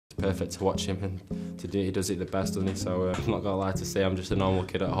perfect to watch him and to do. He does it the best, doesn't he? So I'm not gonna lie to say I'm just a normal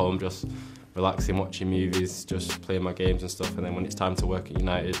kid at home, just relaxing, watching movies, just playing my games and stuff. And then when it's time to work at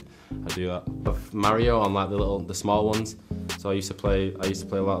United, I do that. Of Mario on like the small ones. So I used to play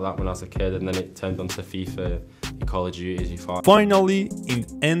a lot of that when I was a kid, and then it turned onto FIFA, Call of Duty, as you thought. Finally, in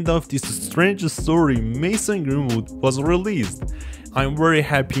the end of this strange story, Mason Greenwood was released. I'm very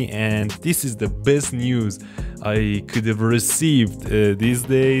happy, and this is the best news I could have received these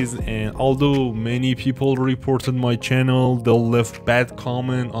days. And although many people reported my channel, they left bad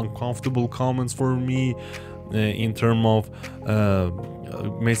comment, uncomfortable comments for me in terms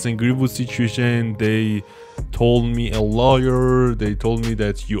of Mason Greenwood situation. They told me a lawyer, they told me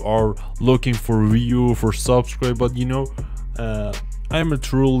that you are looking for view, for subscribe, but you know, I'm a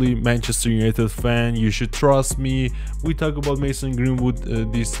truly Manchester United fan. You should trust me. We talk about Mason Greenwood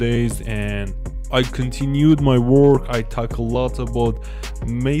these days, and I continued my work. I talk a lot about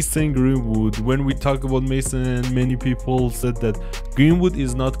Mason Greenwood. When we talk about Mason, many people said that Greenwood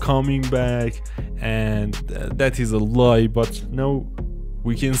is not coming back, and that is a lie. But no,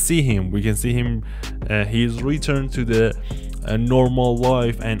 we can see him. We can see him. He's returned to the normal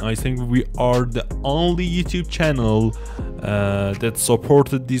life, and I think we are the only YouTube channel that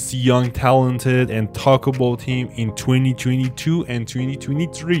supported this young talented and talk about him in 2022 and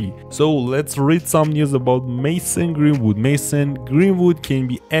 2023. So let's read some news about Mason Greenwood. Mason Greenwood can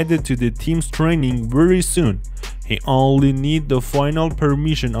be added to the team's training very soon. He only needs the final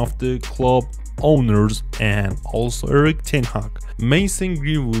permission of the club owners and also Erik ten Hag. Mason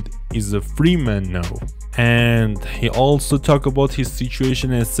Greenwood is a free man now. And he also talked about his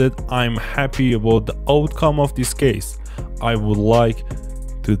situation and said, I'm happy about the outcome of this case. I would like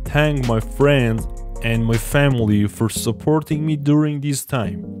to thank my friends and my family for supporting me during this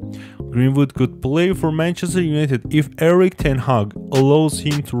time. Greenwood could play for Manchester United if Erik ten Hag allows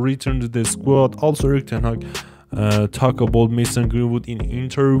him to return to the squad. Also, Erik ten Hag talk about Mason Greenwood in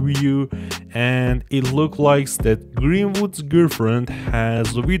interview, and it looked like that Greenwood's girlfriend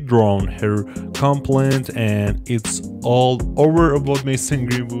has withdrawn her complaint, and it's all over about Mason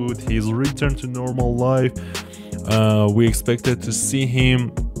Greenwood. He's returned to normal life. We expected to see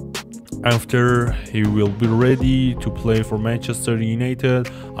him after he will be ready to play for Manchester United.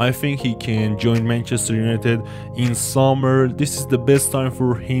 I think he can join Manchester United in summer. This is the best time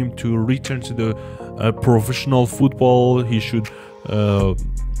for him to return to the professional football. He should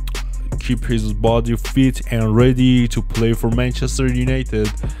keep his body fit and ready to play for Manchester United,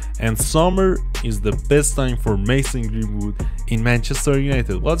 and summer is the best time for Mason Greenwood in Manchester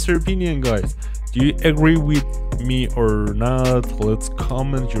United. What's your opinion, guys? Do you agree with me or not? Let's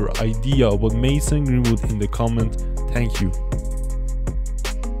comment your idea about Mason Greenwood in the comment. Thank you.